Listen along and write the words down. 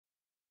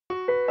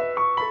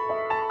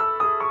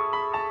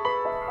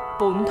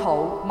本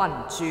土民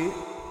主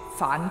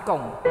反共，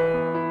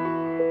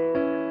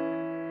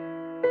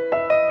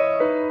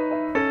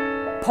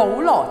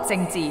普羅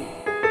政治，民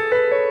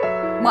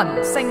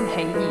聲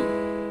起義。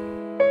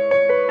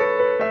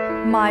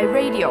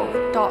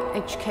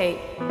MyRadio.HK。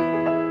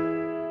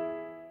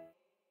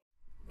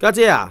家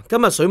姐啊，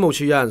今日水務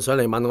署有人上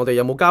嚟問我哋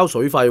有冇交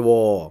水費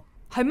喎。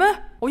係咩？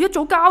我一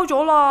早交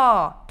咗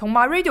啦，同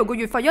MyRadio個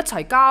月費一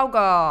齊交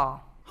㗎。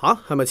吓？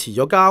係咪遲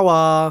咗交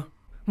啊？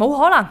冇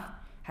可能，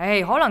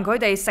可能佢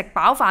哋食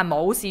飽飯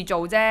冇事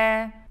做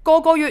啫。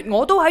個月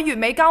我都喺月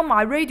尾交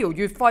MyRadio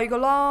月費㗎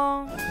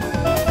啦。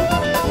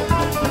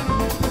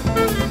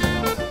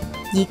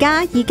而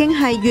家已經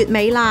係月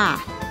尾啦，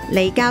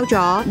你交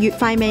咗月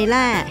費未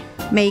呢？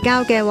未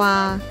交嘅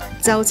話，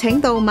就請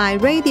到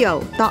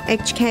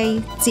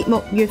MyRadio.HK 節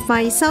目月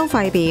費收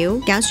費表，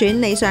揀選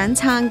你想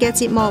撐嘅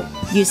節目。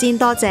預先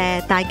多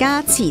謝大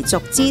家持續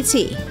支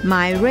持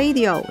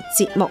MyRadio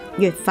節目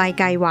月費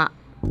計劃。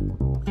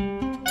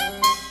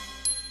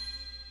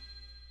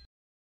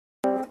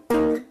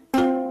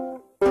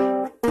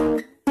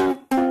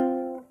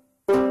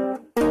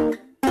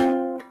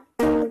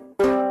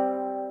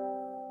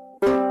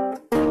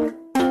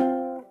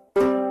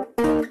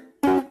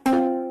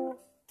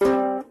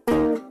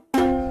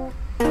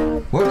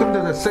Welcome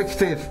to the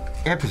 60th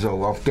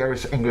episode of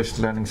Gary's English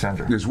Learning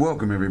Center. Yes,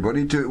 welcome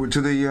everybody to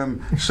the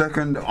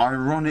second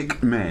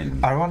Ironic Men.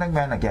 Ironic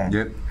Man again.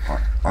 Yep.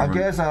 I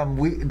guess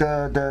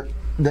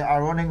the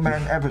Ironic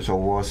Man episode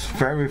was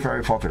very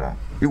popular.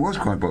 It was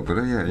quite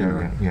popular, yeah.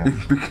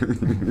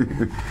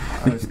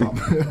 Stop.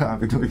 I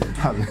have to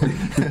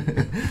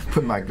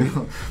put my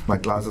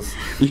glasses.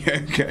 Yeah,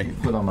 okay.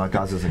 Put on my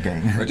glasses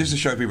again. Just to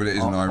show people it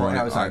isn't ironic.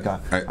 Or else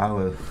I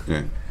will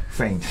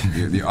faint.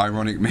 Yeah, the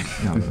Ironic Men.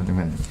 No.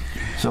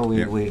 So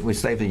we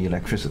save the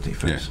electricity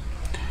first.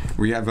 Yeah.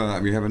 We have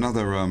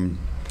another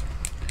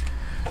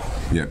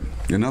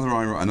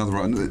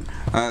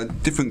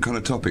different kind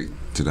of topic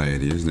today,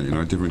 Eddie, isn't it? You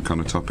know, a different kind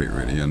of topic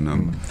really,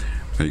 and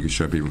you can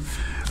show people.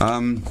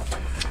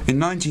 In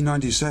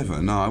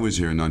 1997, I was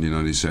here in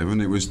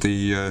 1997. It was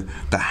the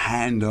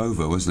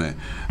handover, wasn't it?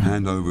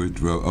 Handover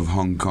of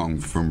Hong Kong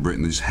from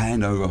Britain. This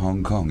handover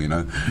Hong Kong, you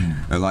know,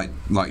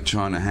 like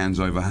China hands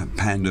over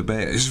panda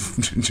bears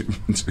to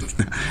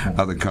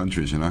other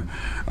countries, you know.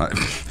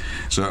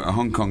 So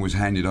Hong Kong was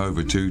handed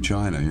over to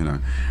China, you know,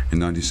 in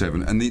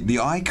 97. And the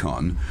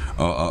icon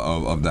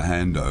of the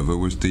handover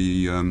was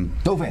the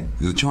dolphin,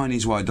 the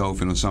Chinese white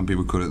dolphin, or some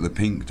people call it the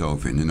pink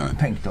dolphin, you know.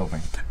 Pink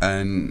dolphin.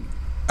 And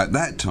at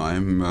that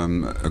time,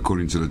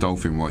 according to the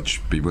Dolphin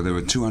Watch people, there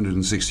were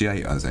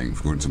 268, I think,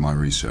 according to my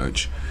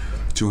research,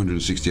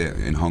 268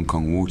 in Hong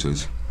Kong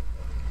waters.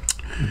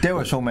 There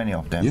were so many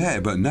of them. Yeah,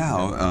 but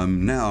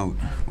now,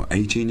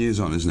 18 years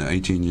on, isn't it?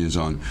 18 years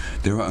on,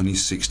 there are only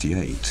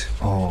 68.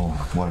 Oh,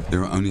 what?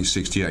 There are only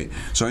 68.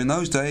 So in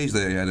those days,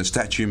 they had a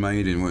statue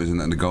made in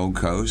the Gold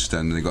Coast,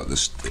 and they got the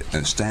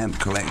stamp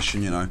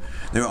collection. You know,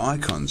 they were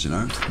icons. You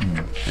know,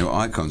 they were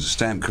icons. The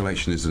stamp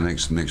collection is the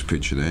next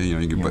picture there. You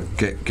know, you can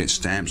get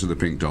stamps of the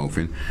pink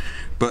dolphin.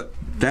 But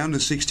down to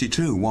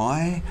 62.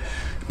 Why?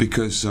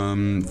 Because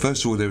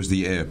first of all, there was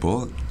the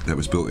airport that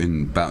was built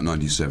in about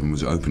 97.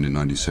 Was opened in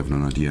 97 or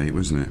 98,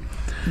 wasn't it?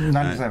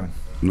 97.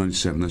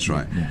 97, that's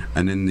right. Yeah.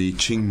 And then the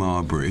Chiang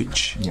Mai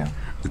Bridge. Yeah.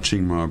 The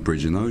Chiang Mai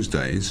Bridge in those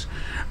days.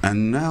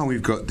 And now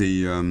we've got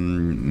the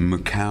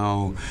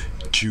Macau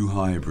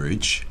Zhuhai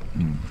Bridge.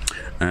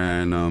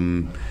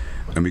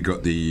 And we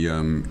got the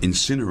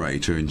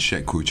incinerator in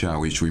Shek Kwu Chau,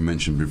 which we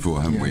mentioned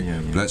before, haven't we?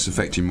 Yeah. But that's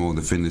affecting more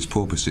the finless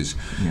porpoises.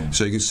 Yeah.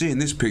 So you can see in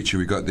this picture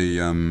we got the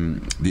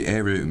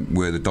area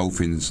where the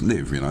dolphins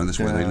live. You know, that's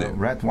where they live.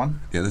 Red one.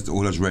 Yeah,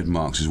 all those red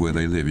marks is where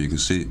they live. You can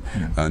see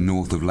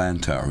north of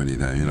Lantau already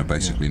there. You know,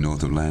 basically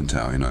north of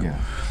Lantau. You know. Yeah.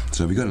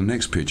 So we got the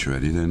next picture,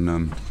 Eddie.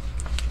 Then.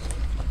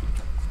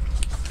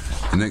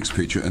 The next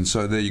picture, and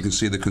so there you can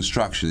see the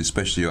construction,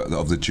 especially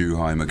of the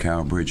Zhuhai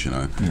Macau Bridge, you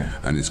know,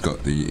 and it's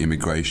got the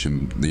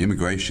immigration. The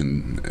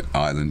immigration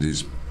island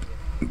is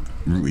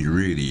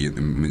really,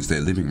 it's their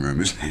living room,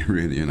 isn't it?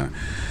 Really, you know.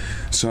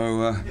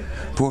 So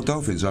poor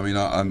dolphins. I mean,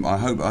 I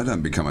hope I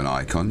don't become an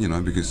icon, you know,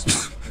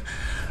 because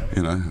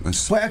you know.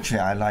 Well,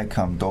 actually, I like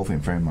dolphin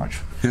very much.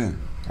 Yeah.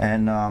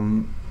 And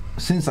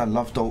since I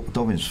love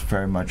dolphins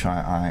very much,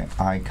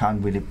 I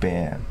can't really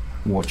bear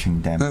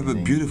watching them. They're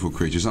beautiful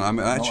creatures. I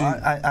mean, actually,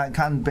 I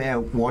can't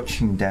bear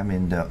watching them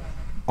in the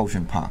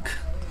ocean park.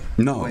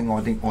 No, doing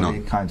all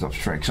the kinds of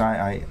tricks.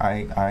 I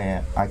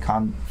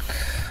can't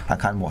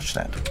watch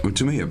that. Well,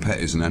 to me, a pet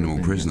is an animal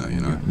prisoner.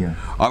 You know. Yeah.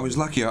 I was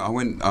lucky. I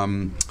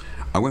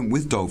went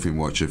with Dolphin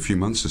Watch a few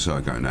months or so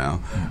ago now,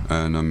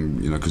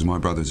 and you know, because my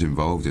brother's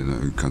involved in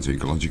a kind of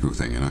ecological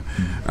thing, you know,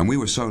 and we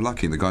were so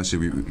lucky. The guy said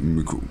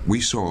we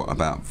saw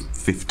about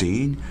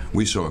 15.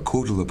 We saw a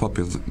quarter of the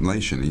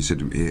population. He said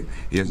he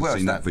hasn't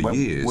seen that for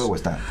years. Where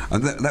was that?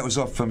 And that was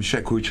off from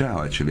Shek Kwu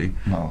Chau, actually.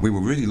 Oh. We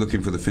were really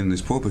looking for the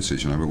finless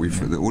porpoises, you know, but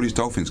all these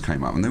dolphins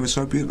came up, and they were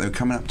so beautiful. They were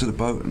coming up to the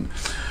boat,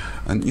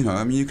 And you know,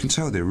 I mean, you can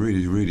tell they're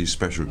really, really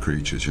special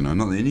creatures. You know,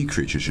 not that any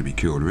creature should be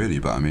killed, really,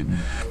 but I mean,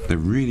 they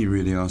really,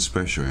 really are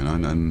special. You know,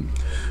 and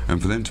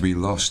for them to be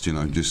lost, you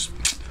know, just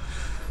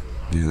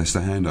that's the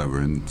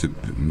Handover, and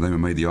they were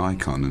made the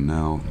icon, and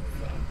now,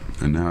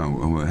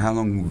 how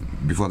long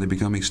before they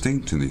become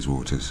extinct in these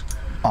waters?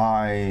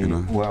 I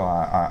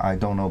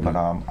don't know, but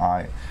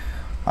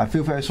I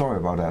feel very sorry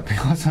about that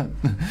because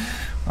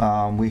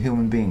we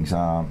human beings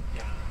are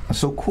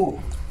so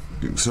cruel.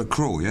 So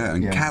cruel, yeah,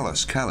 and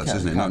callous,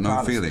 isn't it?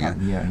 No feeling,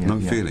 no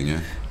feeling,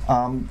 yeah.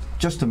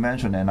 Just to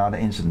mention another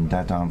incident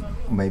that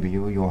maybe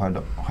you heard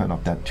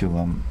of that too.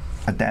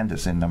 A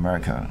dentist in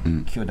America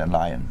killed a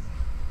lion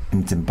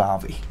in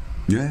Zimbabwe.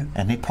 Yeah.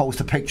 And he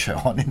posted a picture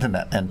on the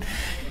internet, and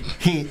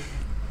he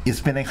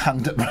is being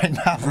hunted right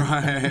now.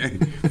 Right.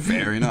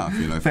 Fair enough,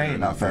 you know. Fair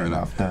enough.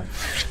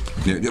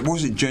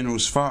 Was it General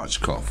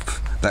Schwarzkopf?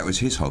 That was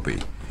his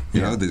hobby.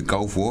 You know, the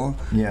Gulf War,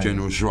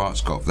 General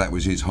Schwarzkopf, that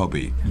was his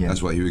hobby. Yeah.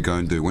 That's what he would go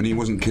and do. When he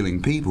wasn't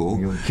killing people,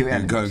 he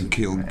would go and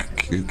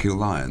kill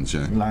lions.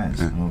 Yeah. Lions,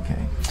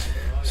 okay.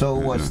 So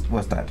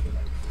what's that?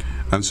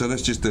 And so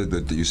that's just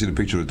you see the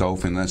picture of the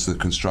dolphin, that's the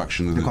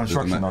construction of the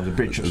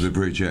bridge. Of the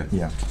bridge, yeah.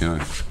 Yeah. You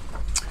know.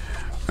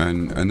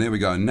 And there we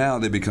go. Now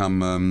they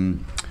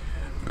become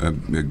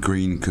a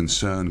green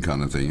concern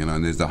kind of thing, you know,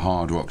 and there's the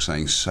Hard Rock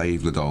saying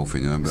save the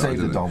dolphin, you know, but save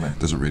the dolphin.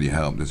 Doesn't really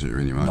help, does it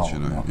really much,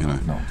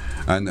 No.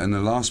 And the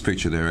last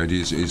picture there,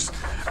 Eddie, is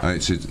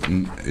was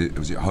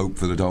it Hope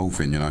for the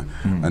dolphin, you know,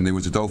 and there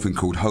was a dolphin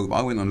called Hope.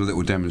 I went on a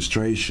little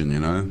demonstration, you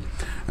know,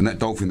 and that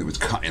dolphin that was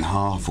cut in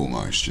half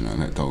almost, you know,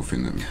 that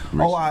dolphin that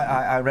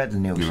I read the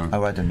news. You know? I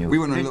read the news. We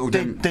went on a little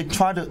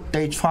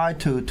they tried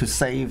to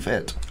save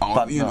it.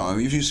 But you know,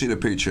 if you see the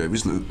picture, it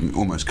was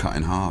almost cut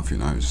in half, you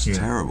know, it's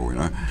terrible, you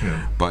know.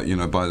 Yeah. But you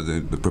know, by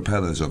the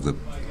propellers of the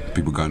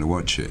people going to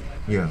watch it.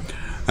 Yeah.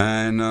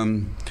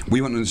 And we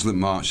went on this little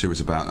march. There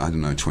was about, I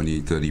don't know, 20,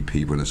 30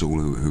 people. That's all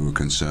who were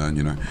concerned,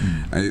 you know.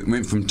 And it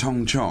went from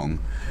Tong Chong.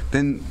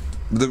 Then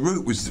the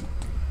route was,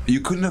 you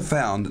couldn't have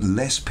found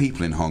less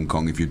people in Hong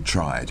Kong if you'd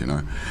tried, you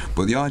know.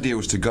 But the idea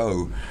was to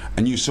go,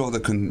 and you saw the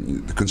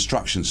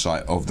construction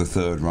site of the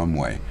third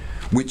runway,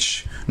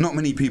 which not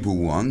many people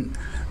want,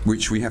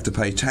 which we have to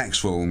pay tax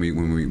for when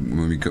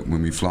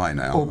we fly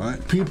now,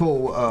 right?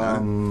 People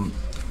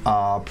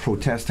are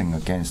protesting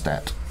against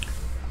that.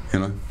 You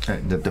know,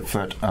 the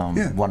third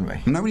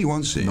runway. Nobody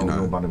wants it.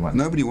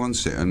 Nobody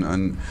wants it,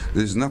 and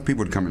there's enough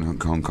people to come in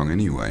Hong Kong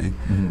anyway.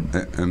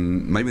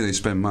 Maybe they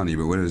spend money,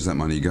 but where does that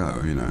money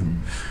go? You know,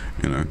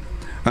 you know.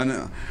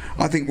 And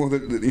I think, well,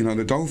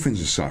 the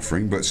dolphins are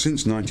suffering, but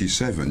since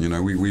 '97, you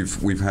know,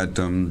 we've had.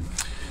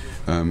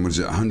 What is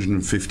it?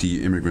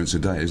 150 immigrants a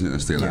day, isn't it?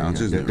 That's the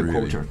allowance, isn't it?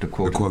 Really? The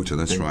quota.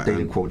 That's right.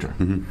 Daily quota.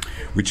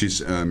 Which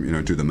is, you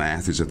know, do the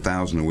math. Is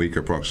 1,000 a week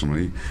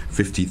approximately,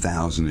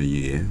 50,000 a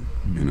year.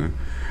 You know,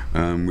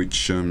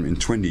 which in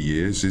 20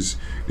 years is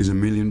 1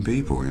 million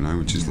people. You know,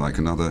 which is like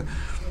another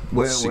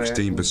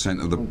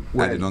 16% of the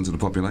added onto the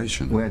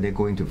population. Where are they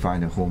going to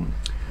find a home?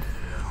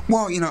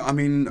 Well, you know, I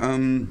mean.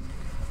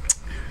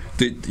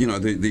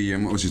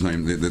 What was his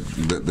name?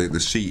 The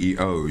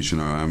CEOs. You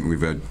know,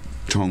 we've had.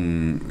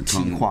 Tong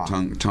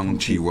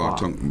Chi Hua,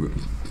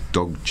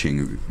 Dog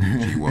Ching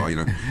Chi, you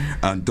know,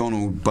 and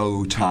Donald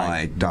Bow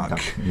Tie Duck,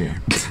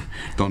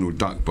 Donald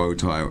Duck Bow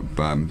Tie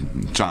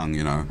Zhang,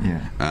 you know,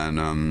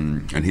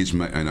 and his, you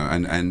know,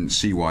 and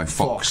CY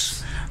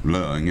Fox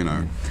Leung, you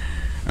know,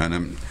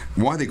 and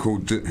why they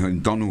called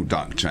Donald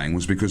Duck Chang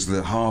was because of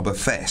the Harbour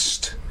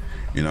Fest.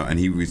 You know, and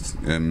he was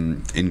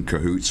in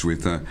cahoots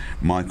with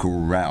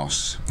Michael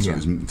Rouse. So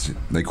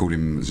they called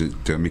him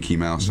Mickey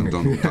Mouse and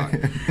Donald Duck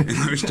in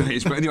those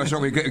days. But anyway,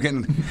 sorry, we're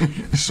getting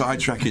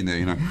sidetracking there,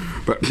 you know.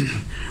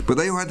 But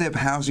they all had their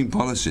housing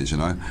policies, you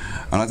know,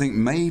 and I think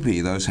maybe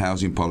those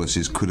housing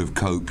policies could have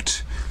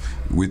coped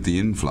with the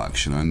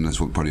influx, you know, and that's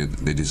what probably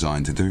they're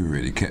designed to do,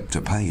 really, kept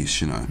a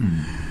pace, you know.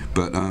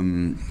 But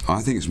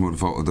I think it's more the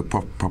fault of the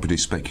property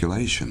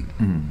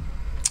speculation.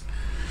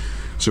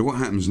 So what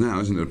happens now,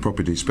 isn't it,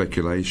 property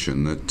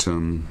speculation, that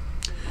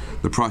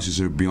the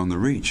prices are beyond the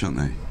reach, aren't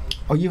they?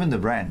 Or even the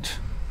rent.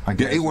 I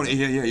guess.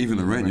 Even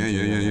the rent.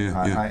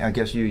 I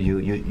guess you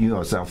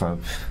yourself have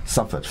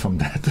suffered from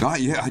that.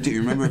 I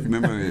do.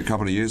 Remember a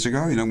couple of years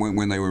ago, you know,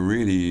 when they were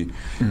really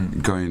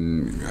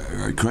going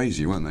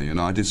crazy, weren't they? You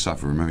know, I did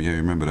suffer.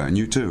 Remember that, and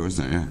you too,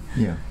 wasn't it?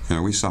 Yeah. You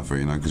know, we suffer,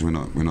 you know, because we're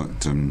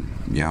not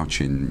Yao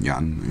Chin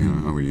Yan, you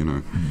know, are we? You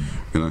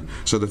know.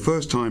 So the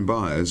first-time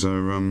buyers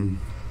are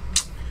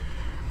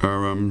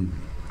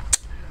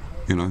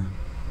you know.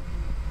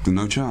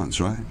 No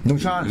chance, right? No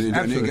chance.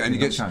 And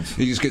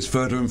he just gets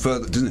further and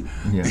further, doesn't it?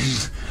 Yeah.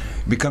 It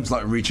becomes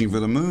like reaching for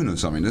the moon or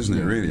something, doesn't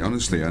it? Really,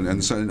 honestly.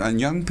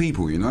 And young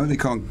people, you know, they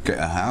can't get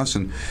a house,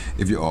 and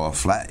a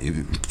flat,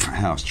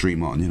 house,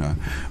 dream on, you know.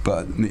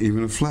 But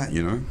even a flat,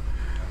 you know.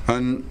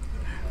 And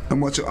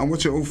what's it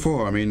all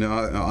for? I mean,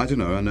 I don't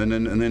know. And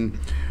then,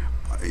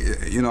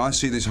 you know, I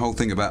see this whole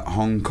thing about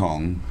Hong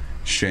Kong,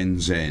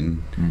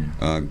 Shenzhen,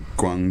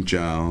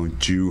 Guangzhou,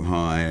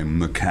 Zhuhai,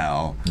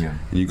 Macau. Yeah.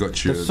 And you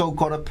got your the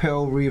so-called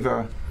Pearl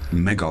River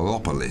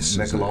megalopolis.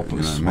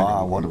 Megalopolis.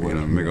 Wow, what a word.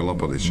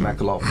 Megalopolis.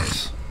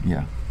 Megalopolis.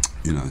 Yeah.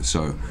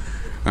 So,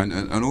 and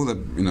all the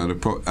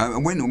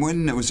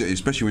when it was,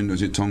 especially when it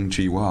was at Tong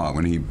Chi Hua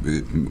when he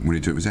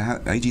took it, was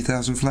it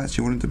 80,000 flats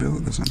you wanted to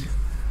build or something?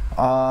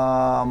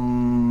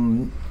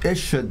 It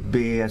should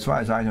be, as far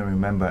as I can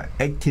remember,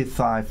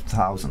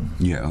 85,000.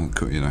 Yeah,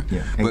 cool, Yeah,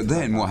 but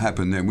then what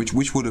happened then, which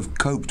would have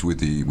coped with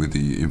the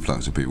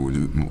influx of people,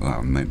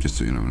 maybe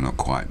just not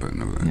quite, but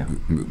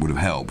would have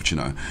helped,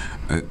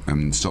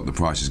 and stop the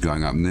prices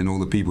going up, and then all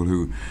the people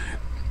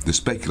the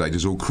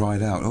speculators all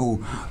cried out, "Oh,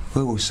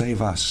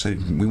 save us!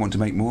 We want to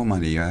make more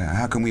money.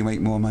 How can we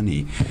make more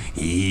money?"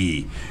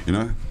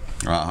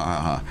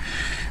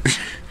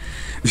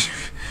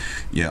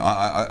 Yeah,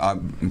 I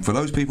for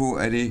those people,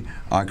 Eddie,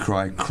 I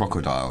cry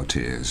crocodile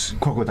tears.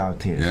 Crocodile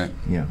tears.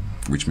 Yeah.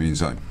 Which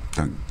means I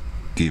don't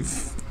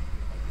give.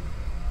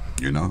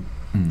 I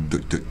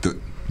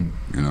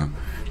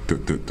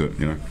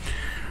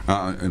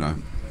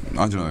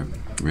don't know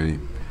really.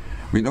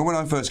 When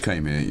I first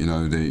came here,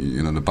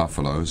 the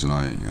buffaloes, and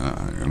I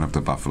love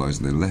the buffaloes.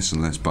 There are less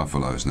and less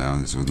buffaloes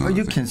now.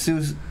 You can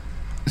still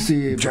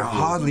see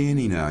hardly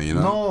any now.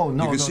 No,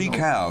 you can see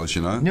cows.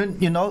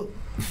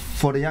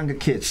 For the younger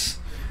kids,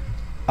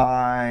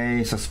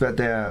 I suspect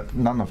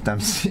none of them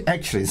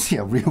actually see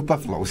a real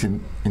buffaloes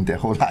in their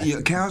whole life.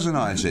 Yeah, cows are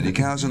nice, Eddie.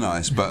 Cows are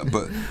nice, but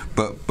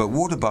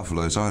water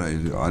buffaloes,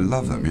 I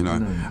love them,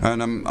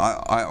 And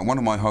one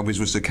of my hobbies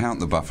was to count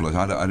the buffaloes.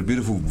 I had a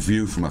beautiful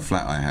view from a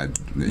flat I had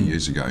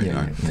years ago,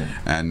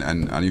 and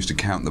I used to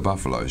count the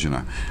buffaloes,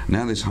 Now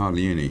there's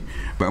hardly any.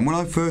 But when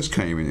I first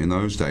came in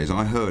those days,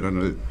 I heard,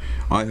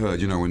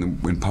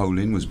 when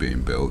Polin was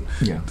being built,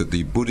 that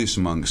the Buddhist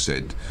monks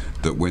said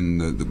that when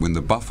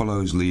the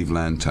buffaloes leave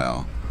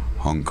Lantau,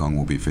 Hong Kong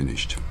will be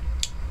finished.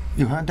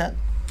 You heard that?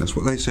 That's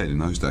what they said in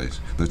those days.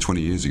 That's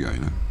 20 years ago,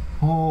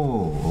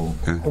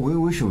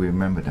 We should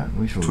remember that.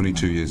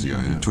 22 years ago.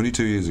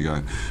 22 years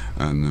ago,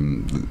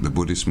 and the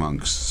Buddhist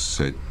monks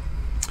said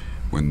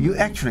when. You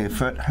actually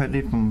heard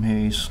it from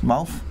his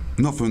mouth?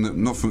 Not from the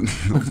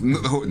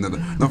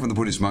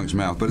Buddhist monk's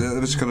mouth, but it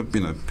was kind of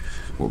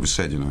what was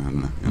said. I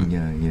don't know.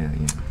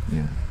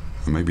 Yeah.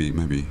 Maybe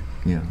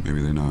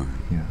they know.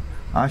 Yeah.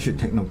 I should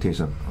take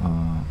notice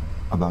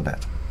about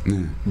that.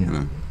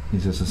 Yeah.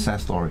 It's a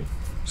success story.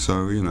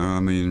 So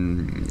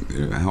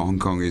Hong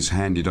Kong is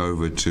handed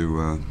over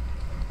to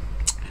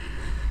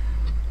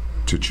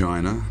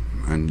China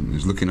and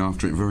is looking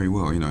after it very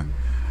well,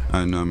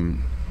 and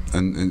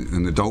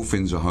the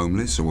dolphins are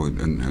homeless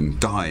and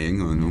dying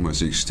and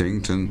almost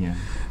extinct, and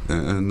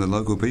the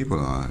local people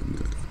are.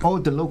 Oh,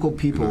 the local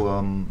people.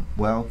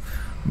 Well,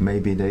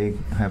 maybe they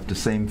have the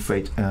same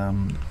fate.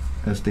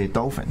 As the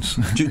dolphins.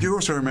 Do you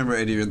also remember,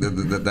 Eddie,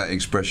 that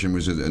expression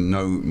was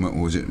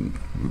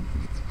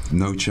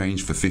no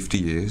change for 50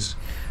 years?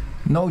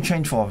 No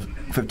change for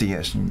 50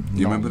 years.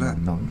 You remember that?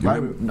 No.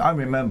 I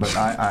remember.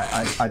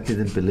 I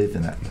didn't believe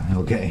in that.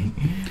 Okay.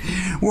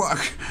 What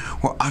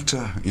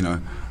utter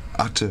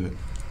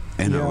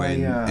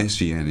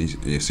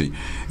NONSENSE.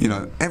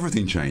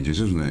 Everything changes,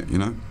 isn't it?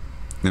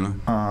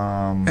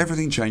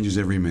 Everything changes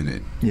every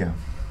minute. Yeah.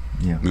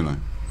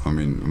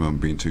 I'm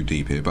being too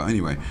deep here, but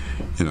anyway,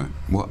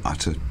 what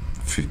utter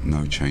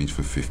no change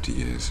for 50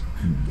 years.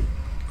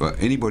 But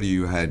anybody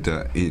who had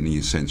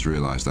any sense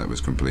realised that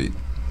was complete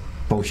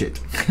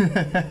bullshit.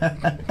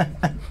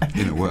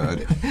 In a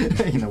word.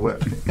 In a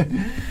word.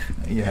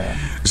 Yeah.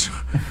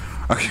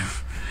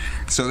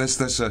 So that's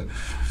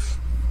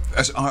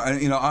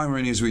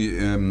irony, as we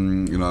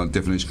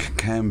definition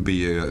can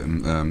be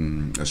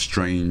a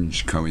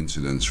strange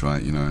coincidence,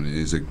 right? And it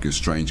is a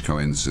strange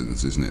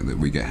coincidence, isn't it, that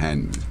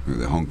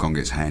that Hong Kong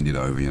gets handed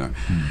over,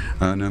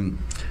 and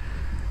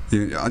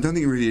I don't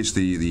think it really is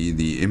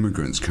the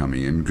immigrants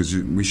coming in, because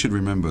we should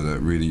remember that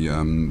really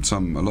a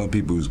lot of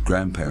people's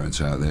grandparents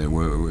out there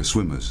were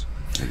swimmers.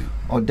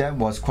 Oh, that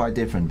was quite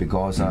different,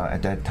 because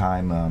at that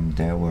time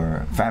there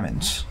were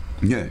famines.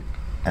 Yeah.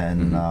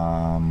 And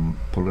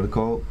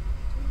political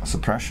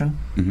suppression,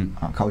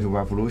 cultural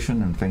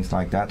revolution, and things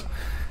like that,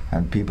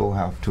 and people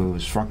have to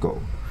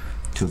struggle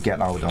to get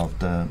out of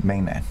the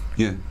mainland.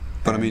 Yeah,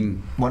 but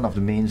one of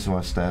the means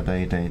was that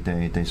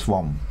they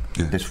swam.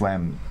 Yeah. They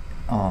swam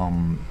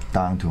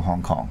down to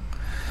Hong Kong.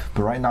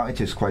 But right now it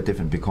is quite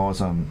different,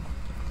 because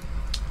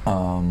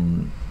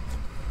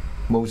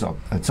most of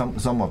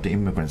some of the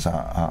immigrants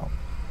are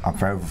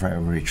very, very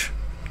rich.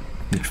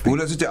 Well,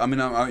 that's it. I'm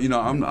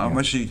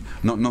actually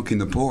not knocking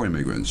the poor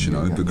immigrants,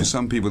 because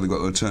some people have got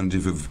the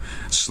alternative of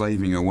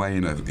slaving away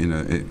in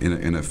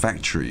a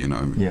factory, in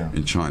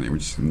China,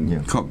 which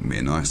can't be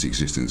a nice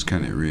existence,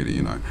 can it?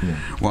 Really,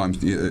 Well,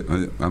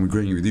 I'm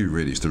agreeing with you.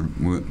 Really, it's the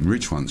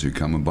rich ones who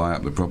come and buy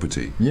up the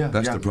property. Yeah,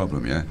 that's the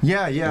problem. Yeah.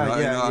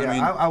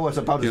 I was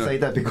about to say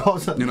that,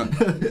 because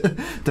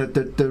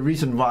the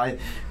reason why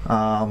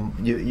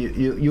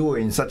you were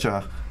in such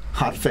a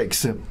hard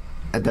fix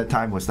at that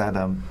time was that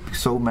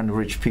so many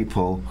rich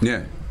people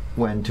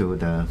went to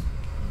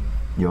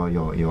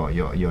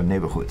your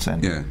neighborhoods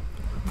and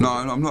No,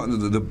 I'm not.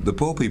 The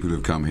poor people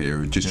who've come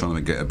here are just trying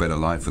to get a better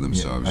life for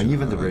themselves.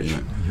 Even the rich.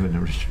 Even the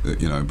rich.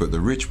 But the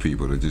rich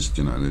people are just,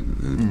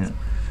 they're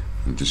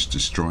just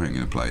destroying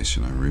the place.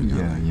 Really.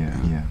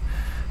 Yeah.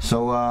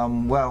 So,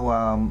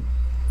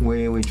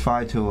 we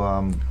try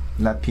to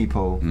let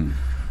people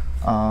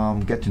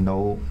get to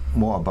know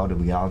more about the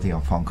reality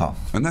of Hong Kong.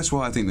 And that's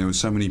why I think there were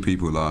so many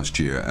people last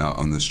year out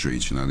on the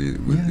streets,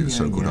 with the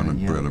so-called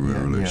umbrella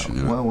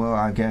revolution. Well,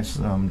 I guess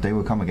they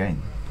will come again.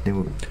 They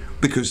will.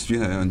 Because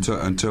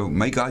until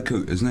Make I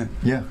Coot, isn't it?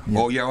 Yeah.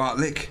 Or Yo Art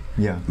Lick.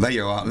 Yeah. Lay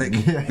Yo Art Lick.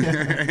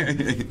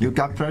 You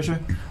got pressure?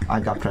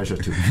 I got pressure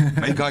too.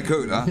 Make I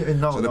Coot, huh?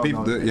 No, so the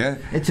people, no.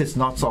 It is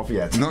not solved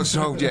yet. Not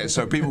solved yet.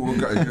 So people will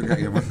go.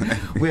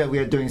 we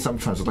are doing some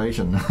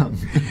translation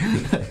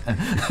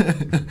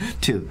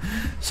too.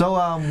 So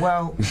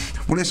well,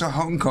 it's a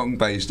Hong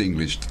Kong-based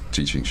English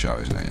teaching show,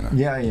 isn't it?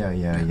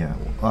 Yeah.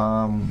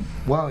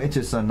 Well, it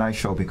is a nice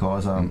show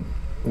because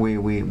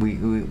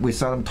we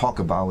seldom talk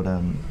about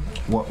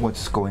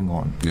what's going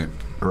on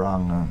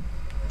around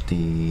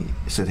the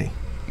city.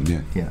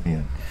 Yeah.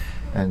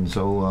 And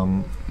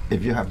so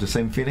if you have the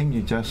same feeling,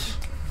 you just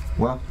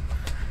go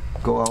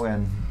out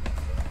and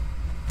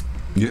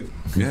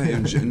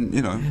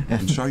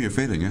and show your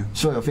feeling. Yeah.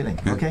 Show your feeling.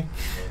 Yeah. Okay.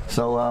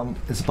 So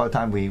it's about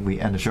time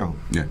we end the show.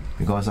 Yeah.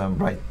 Because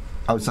right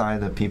outside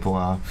the people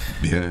are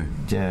they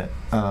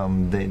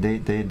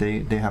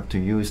have to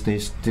use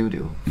this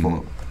studio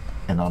for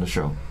another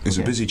show. It's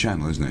a busy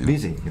channel, isn't it?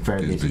 Busy,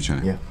 very busy.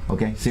 Channel. Yeah.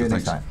 Okay. See you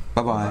next time.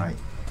 Bye bye.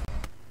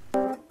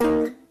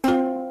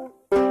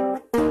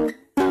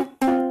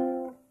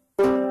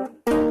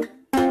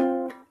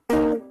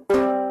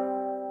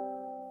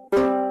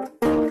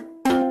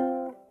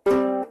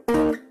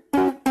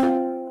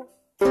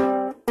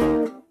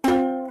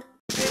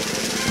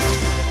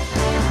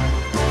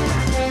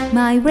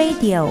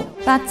 MyRadio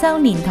 8週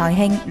年台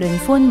慶聯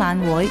歡晚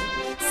會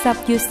，10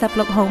月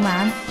16號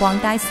晚，黃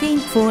大仙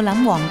富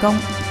林皇宮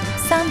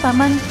，300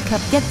蚊及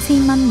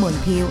1000蚊門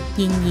票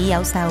現已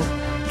有售，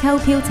購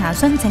票查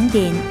詢請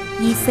電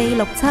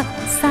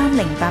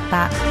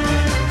24673088。